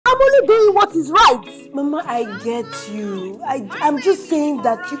only doing what is right. Mama, I get you. I'm just saying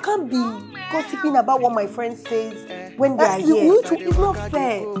that you can't be gossiping about what my friend says when they are here. It's not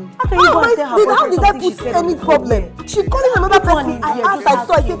fair. How can you go and tell her How boyfriend did that something she put said any on the problem? She calling another person. I asked, I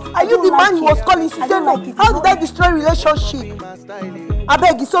saw, I said, are you the man who was calling? She said, no. How did I destroy relationship? I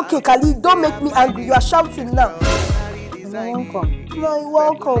beg, it's okay, Kali. Don't make me angry. You are shouting now. You're welcome. No, you're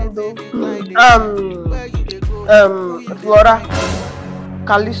welcome, though. Flora,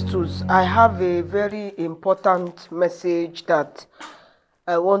 Callistus, I have a very important message that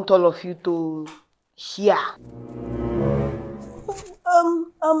I want all of you to hear.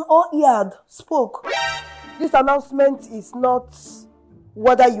 I'm all eared. Spoke. This announcement is not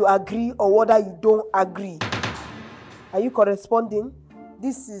whether you agree or whether you don't agree. Are you corresponding?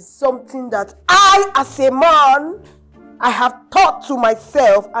 This is something that I, as a man, I have thought to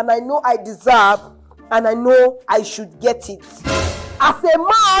myself, and I know I deserve, and I know I should get it. As a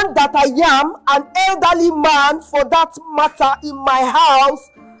man that I am, an elderly man for that matter in my house,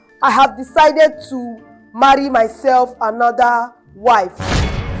 I have decided to marry myself another wife.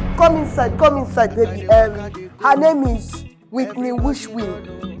 Come inside, baby. Her name is Whitney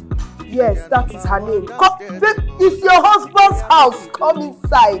Wishwin. Yes, that is her name. Come, it's your husband's house. Come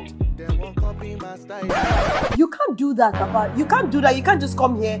inside. You can't do that, Papa. You can't do that. You can't just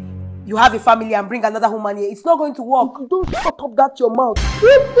come here. You have a family and bring another woman here. It's not going to work. Don't shut up that your mouth.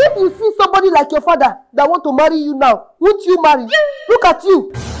 If you see somebody like your father that want to marry you now, won't you marry? Look at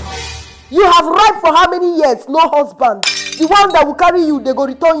you. You have right for how many years? No husband. The one that will carry you, they go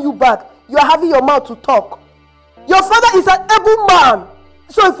return you back. You are having your mouth to talk. Your father is an able man.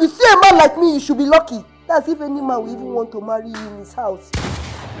 So if you see a man like me, you should be lucky. That's if any man will even want to marry you in his house.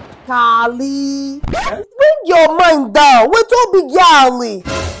 Kali, bring your mind down. Wait, don't be girly.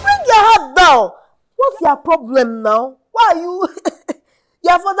 Bring your heart down. What's your problem now? Why are you?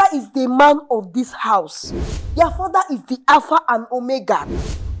 Your father is the man of this house. Your father is the Alpha and Omega.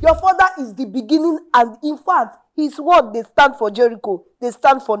 Your father is the beginning, and in fact, his word, they stand for Jericho. They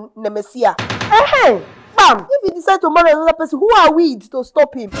stand for Nemesia. Hey, bam! If he decides to marry another person, who are we to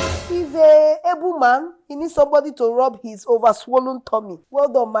stop him? He's a able man. He needs somebody to rub his overswollen tummy. Well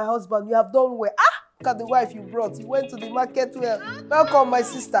done, my husband. You have done well. Look at the wife you brought. You went to the market well. Welcome, my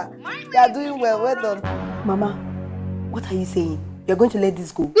sister. You are doing well. Well done. Mama, what are you saying? You're going to let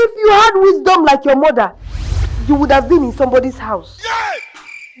this go? If you had wisdom like your mother, you would have been in somebody's house. Yes!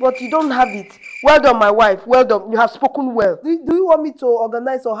 But you don't have it. Well done, my wife. Well done. You have spoken well. Do you want me to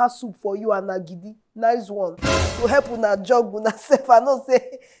organize or have soup for you and Agidi? Nice one. To help una jog una self. I know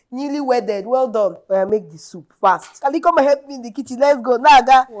say newly wedded. Well done. I make the soup fast. Can you come and help me in the kitchen? Let's go.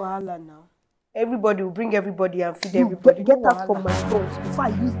 Naga. Wahala now. Everybody will bring everybody and feed everybody. Get that from my front before I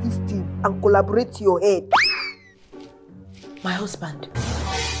use this thing and collaborate to your head. My husband.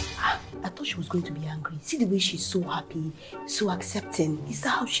 I thought she was going to be angry. See the way she's so happy, so accepting. Is that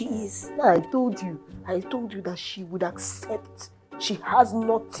how she is? I told you that she would accept. She has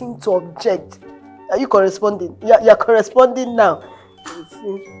nothing to object. Are you corresponding? You're corresponding now.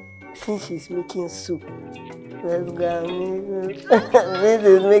 Since she's making soup. Let's go. This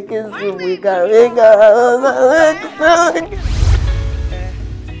is making soup. We can make her.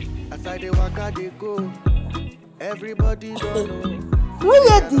 Everybody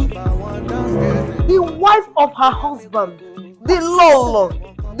the wife of her husband, the Lolo,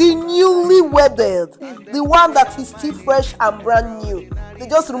 the newly wedded, the one that is still fresh and brand new. They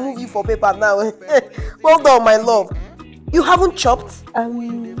just remove you for paper now. Well done, my love. You haven't chopped?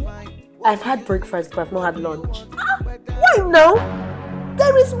 I've had breakfast, but I've not had lunch. Why now?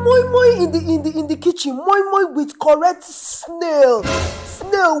 There is moi moi in the kitchen. Moi moi with correct snail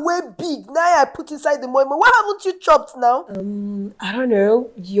way big. Now I put inside the moi moi. Why haven't you chopped now? I don't know.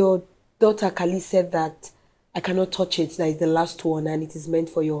 Your daughter Kali said that I cannot touch it. That is the last one, and it is meant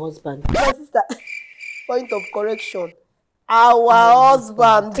for your husband. My sister, point of correction. Our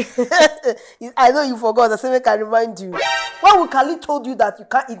husband. I know you forgot. I said I can remind you. When will Kali told you that you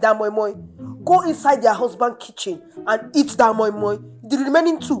can't eat that moi moi? Go inside your husband's kitchen and eat that moi moi. The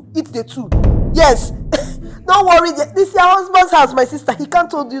remaining two, eat the two. Yes. Don't worry. This is your husband's house, my sister. He can't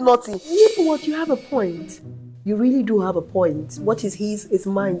told you nothing. You know what? You have a point. You really do have a point. What is his is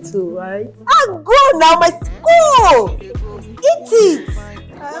mine too, right? I'm grown now, my go. Eat it.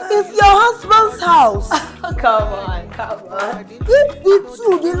 It's your husband's house. Come on. Eat the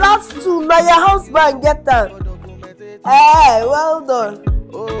two, the last two. Now your husband get them. Hey, well done.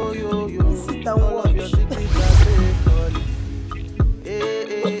 Sit and watch.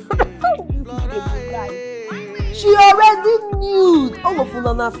 She already knew. All of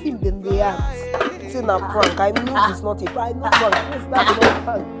them are filmed in the act. It's in a prank. I know it's not a prank. I know prank. It's not a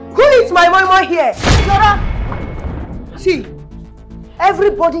prank. Who eats my moi here? Flora! See,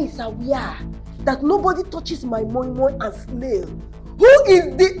 everybody is aware that nobody touches my moi and snail. Who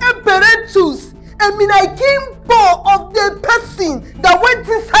is the emeritus Eminaikin of the person that went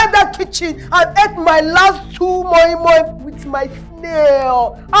inside that kitchen and ate my last 2 moi with my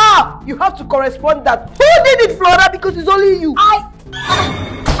snail? Ah, you have to correspond that. Who did it, Flora? Because it's only you.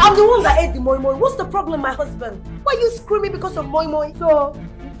 I'm the one that ate the moi. What's the problem, my husband? Why are you screaming because of moi?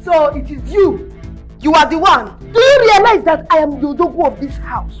 So it is you. You are the one. Do you realize that I am the Odogu of this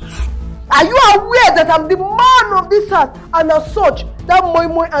house? Are you aware that I'm the man of this house, and as such, that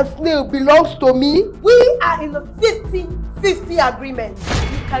moi and snail belongs to me? We are in a 50-50 agreement.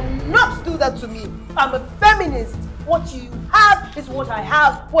 You cannot do that to me. I'm a feminist. What you have is what I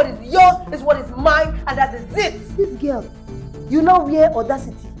have. What is yours is what is mine, and that is it. This girl, you now wear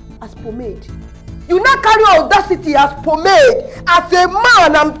audacity as pomade. You now carry audacity as pomade. As a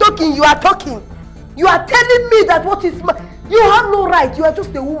man, I'm talking, you are talking. You are telling me that what is mine. You have no right. You are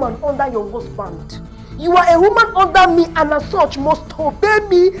just a woman under your husband. You are a woman under me, and as such must obey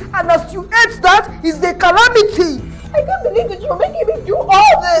me, and as you ate that is the calamity. I can't believe that you're making me do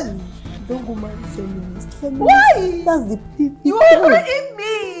all this. Don't go marry feminist. Why? That's the people. You are hurting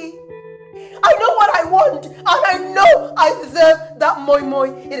me. I know what I want, and I know I deserve that moi.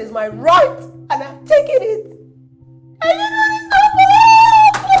 It is my right, and I'm taking it.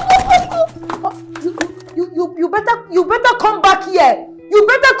 You better come back here. You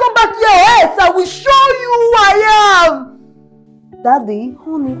better come back here, or else I will show you who I am. Daddy,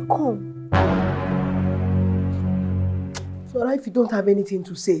 honey, come. Flora, if you don't have anything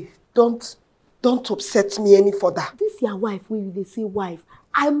to say, don't upset me any further. This is your wife, when they say wife.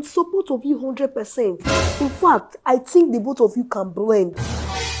 I'm support of you 100%. In fact, I think the both of you can blend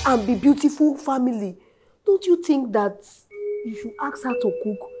and be beautiful family. Don't you think that you should ask her to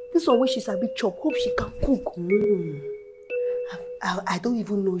cook? This one where she's a bit chop, hope she can cook. I don't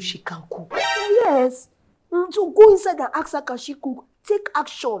even know if she can cook. Yes. So go inside and ask her, can she cook? Take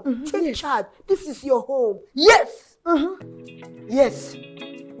action. Take charge. This is your home. Yes. Yes.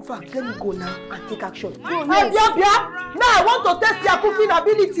 In fact, let me go now and take action. Go, yes. Now I want to test your cooking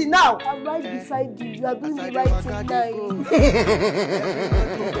ability now. I'm right beside you. You are doing the right thing now.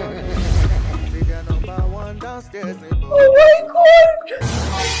 Oh my God!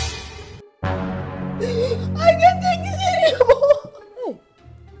 I can't take this anymore. Hey,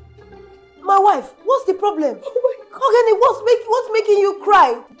 my wife, what's the problem? Oh my God! Okay, what's making you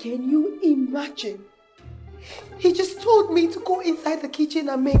cry? Can you imagine? He just told me to go inside the kitchen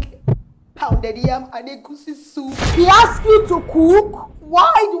and make pounded yam and egusi soup. He asked you to cook?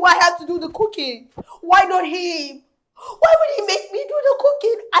 Why do I have to do the cooking? Why not him? Why would he make me do the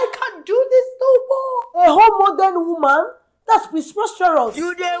cooking? I can't do this no more. A whole modern woman? That's preposterous.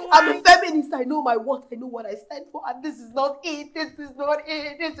 I'm a feminist. I know my worth. I know what I stand for. And this is not it. This is not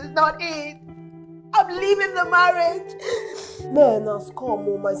it. This is not it. I'm leaving the marriage. Man has come,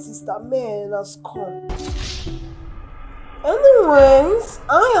 oh my sister. Man has come. Anyways,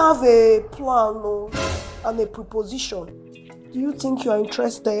 I have a plan and a proposition. Do you think you are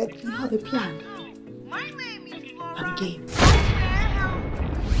interested? You have a plan? I'm game.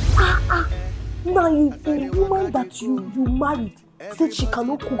 Now the woman that you married said she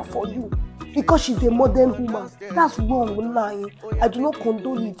cannot cook for you because she's a modern woman. That's wrong, lying. I do not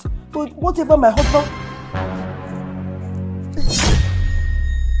condone it. But whatever my husband...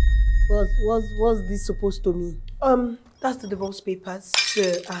 What's this supposed to mean? That's the divorce papers. So,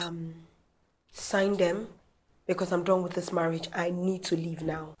 sign them because I'm done with this marriage. I need to leave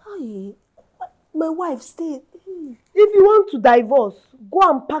now. Hey, my wife stayed. If you want to divorce, go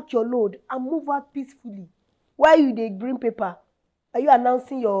and pack your load and move out peacefully. Why you dey bring paper? Are you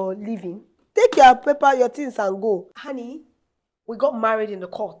announcing your leaving? Take your paper, your things and go. Honey, we got married in the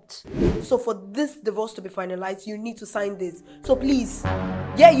court. So for this divorce to be finalized, you need to sign this. So please,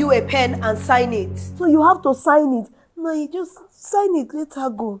 get you a pen and sign it. So you have to sign it. No, you just sign it, let her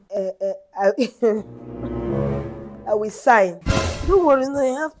go. I will sign. Don't worry, no,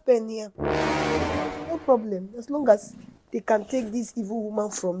 I have pen here. No problem. As long as they can take this evil woman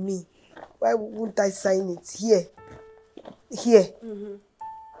from me, why won't I sign it? Here. Here.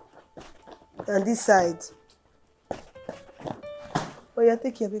 And this side. Oh yeah,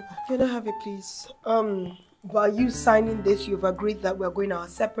 take your paper. Can I have it, please? By you signing this, you've agreed that we're going our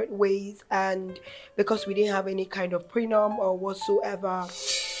separate ways, and because we didn't have any kind of prenup or whatsoever,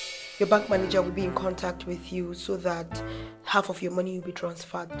 your bank manager will be in contact with you so that half of your money will be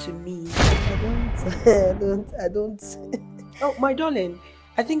transferred to me. I don't. Oh, my darling,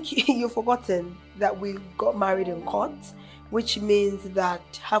 I think you've forgotten that we got married in court which means that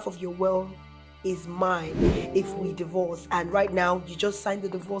half of your wealth is mine if we divorce. And right now, you just signed the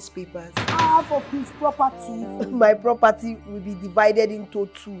divorce papers. Half of his property. My property will be divided into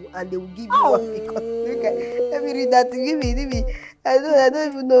 2, and they will give you one because okay, let me read that. Give me. I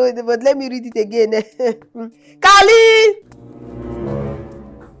don't even know it, but let me read it again. Kali!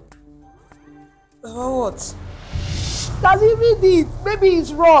 What? Can you read it? Maybe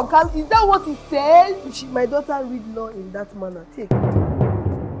it's wrong. Is that what it says? My daughter read law in that manner. Take.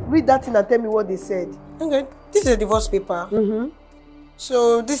 Read that thing and tell me what they said. Okay. This is a divorce paper.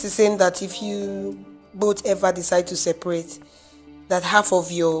 So this is saying that if you both ever decide to separate, that half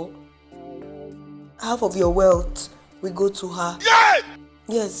of your wealth will go to her. Yeah!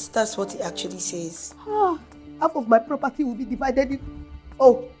 Yes, that's what it actually says. Half of my property will be divided in...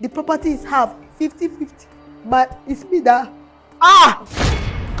 Oh, the property is half. 50-50. It's me that...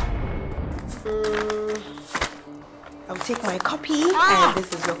 I'll take my copy and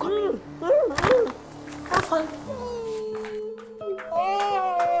this is your copy. Have fun.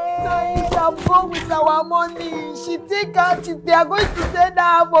 I'm going with our money. They are going to send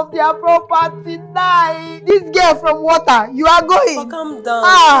half of their property now. This girl from water, you are going. Oh, calm down.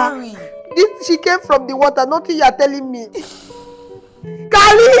 Hurry. She came from the water, nothing you are telling me.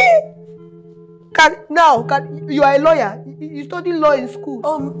 Kali! Now, you are a lawyer. You studied law in school.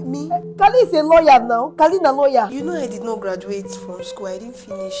 Oh, me? Kali is a lawyer now. Kali is a lawyer. You know I did not graduate from school. I didn't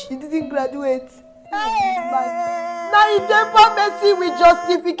finish. You didn't graduate. Now you never messy with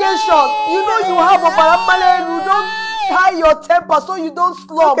justification. You know you have a paramale. You don't hide your temper so you don't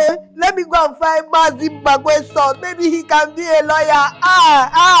slump. Okay, let me go and find Mazim Bagwe's son. Maybe he can be a lawyer.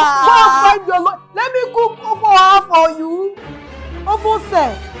 Go and find your lawyer. Let me cook over half for you. Over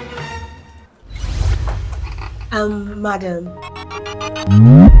say. Madam,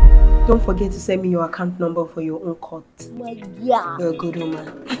 don't forget to send me your account number for your own court. My God. You're a good woman.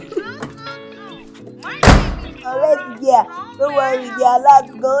 Alright, yeah. Don't worry, the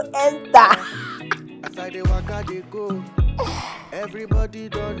alert's gonna enter.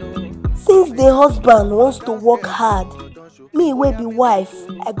 Since the husband wants to work hard, me will be wife,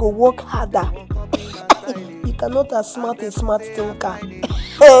 I go work harder. You cannot outsmart a smart thinker.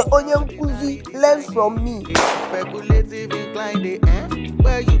 Onion Kuzi, learn from me. Speculative inclined,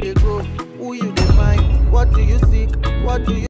 where you they go, who you define, what do you seek, what do you